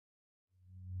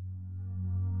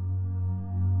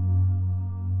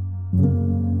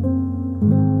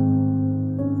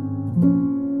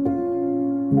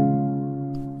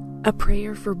A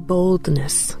Prayer for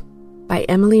Boldness by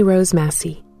Emily Rose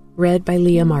Massey, read by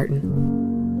Leah Martin.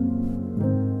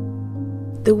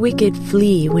 The wicked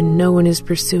flee when no one is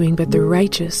pursuing, but the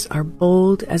righteous are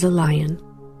bold as a lion.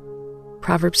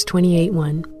 Proverbs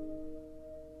 28:1.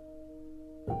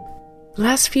 The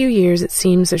last few years, it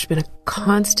seems there's been a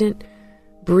constant,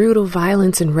 brutal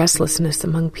violence and restlessness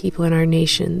among people in our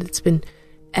nation that's been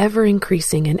ever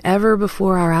increasing and ever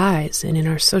before our eyes and in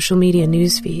our social media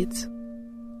news feeds.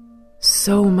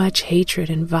 So much hatred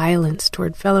and violence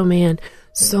toward fellow man,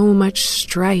 so much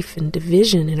strife and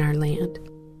division in our land.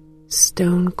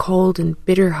 Stone cold and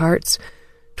bitter hearts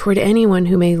toward anyone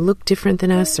who may look different than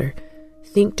us or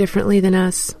think differently than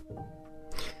us.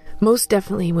 Most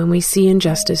definitely, when we see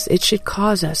injustice, it should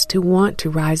cause us to want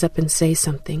to rise up and say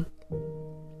something.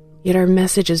 Yet our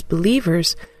message as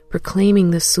believers, proclaiming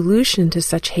the solution to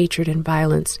such hatred and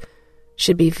violence,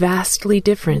 should be vastly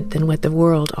different than what the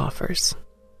world offers.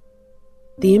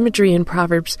 The imagery in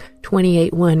Proverbs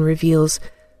 28:1 reveals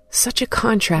such a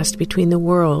contrast between the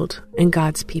world and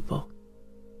God's people.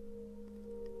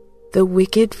 The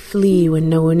wicked flee when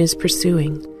no one is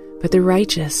pursuing, but the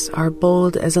righteous are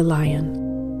bold as a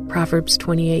lion. Proverbs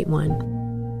 28:1.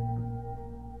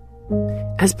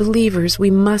 As believers, we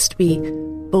must be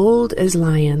bold as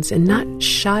lions and not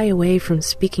shy away from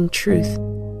speaking truth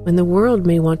when the world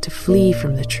may want to flee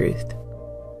from the truth.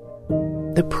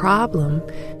 The problem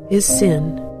is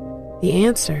sin. The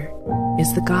answer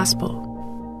is the gospel.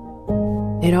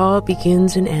 It all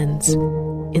begins and ends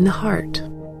in the heart.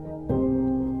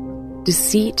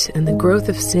 Deceit and the growth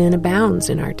of sin abounds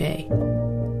in our day.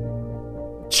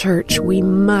 Church, we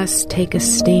must take a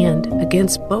stand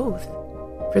against both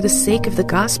for the sake of the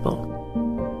gospel.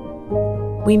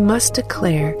 We must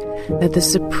declare that the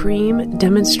supreme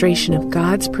demonstration of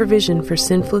God's provision for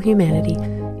sinful humanity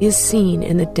is seen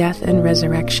in the death and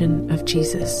resurrection of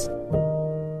Jesus.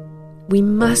 We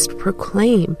must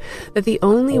proclaim that the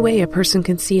only way a person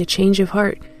can see a change of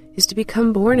heart is to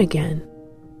become born again.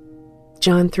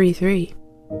 John 3:3.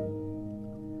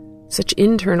 Such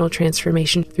internal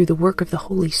transformation through the work of the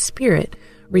Holy Spirit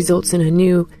results in a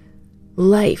new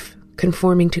life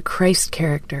conforming to Christ's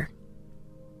character.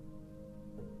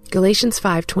 Galatians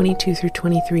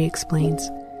 5:22-23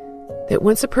 explains that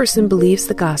once a person believes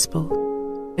the gospel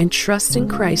and trusts in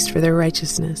Christ for their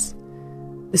righteousness,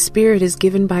 the Spirit is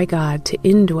given by God to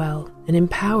indwell and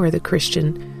empower the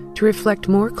Christian to reflect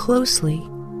more closely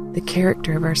the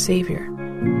character of our Savior.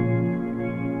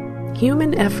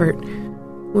 Human effort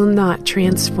will not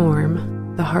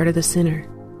transform the heart of the sinner.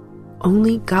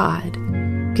 Only God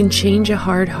can change a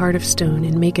hard heart of stone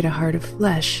and make it a heart of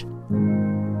flesh.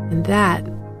 And that,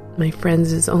 my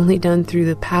friends, is only done through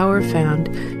the power found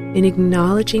in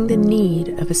acknowledging the need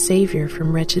of a Savior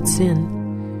from wretched sin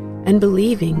and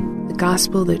believing the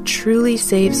gospel that truly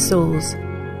saves souls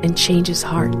and changes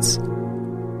hearts.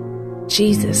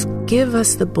 Jesus, give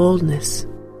us the boldness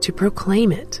to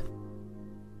proclaim it.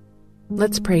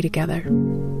 Let's pray together.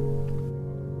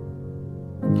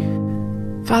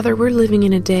 Father, we're living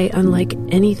in a day unlike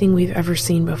anything we've ever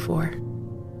seen before.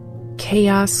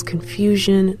 Chaos,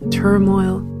 confusion,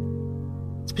 turmoil.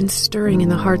 It's been stirring in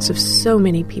the hearts of so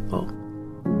many people.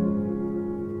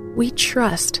 We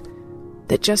trust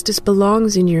that justice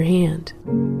belongs in your hand,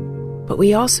 but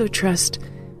we also trust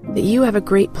that you have a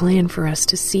great plan for us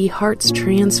to see hearts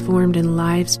transformed and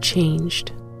lives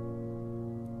changed.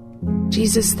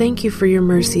 Jesus, thank you for your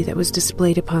mercy that was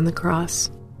displayed upon the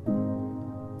cross,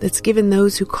 that's given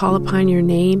those who call upon your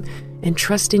name and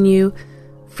trust in you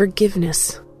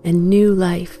forgiveness and new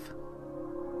life.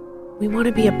 We want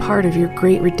to be a part of your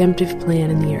great redemptive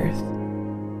plan in the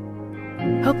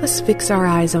earth. Help us fix our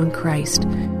eyes on Christ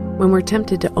when we're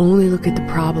tempted to only look at the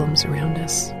problems around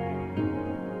us.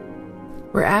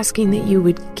 We're asking that you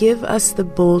would give us the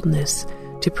boldness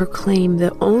to proclaim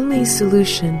the only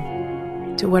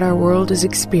solution to what our world is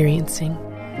experiencing,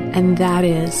 and that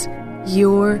is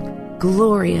your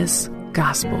glorious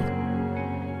gospel.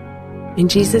 In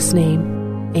Jesus' name,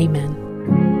 amen.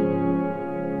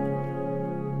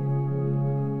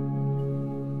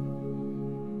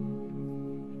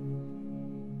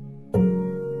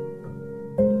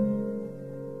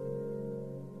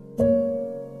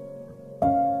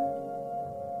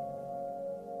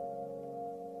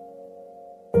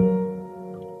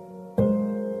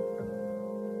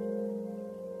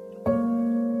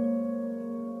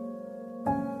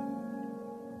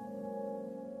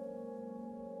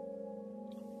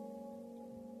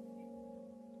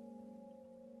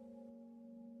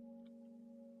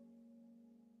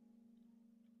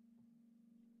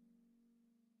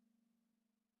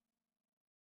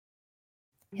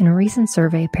 In a recent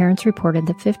survey, parents reported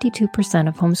that 52%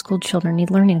 of homeschooled children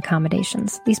need learning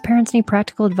accommodations. These parents need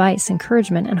practical advice,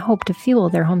 encouragement, and hope to fuel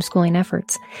their homeschooling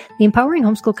efforts. The Empowering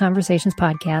Homeschool Conversations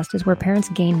podcast is where parents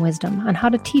gain wisdom on how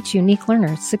to teach unique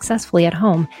learners successfully at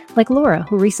home, like Laura,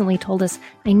 who recently told us,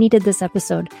 "I needed this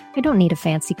episode. I don't need a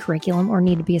fancy curriculum or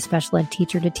need to be a special ed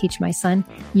teacher to teach my son.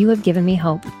 You have given me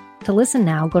hope." To listen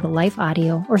now, go to Life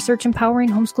Audio or search Empowering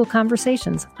Homeschool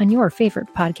Conversations on your favorite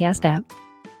podcast app.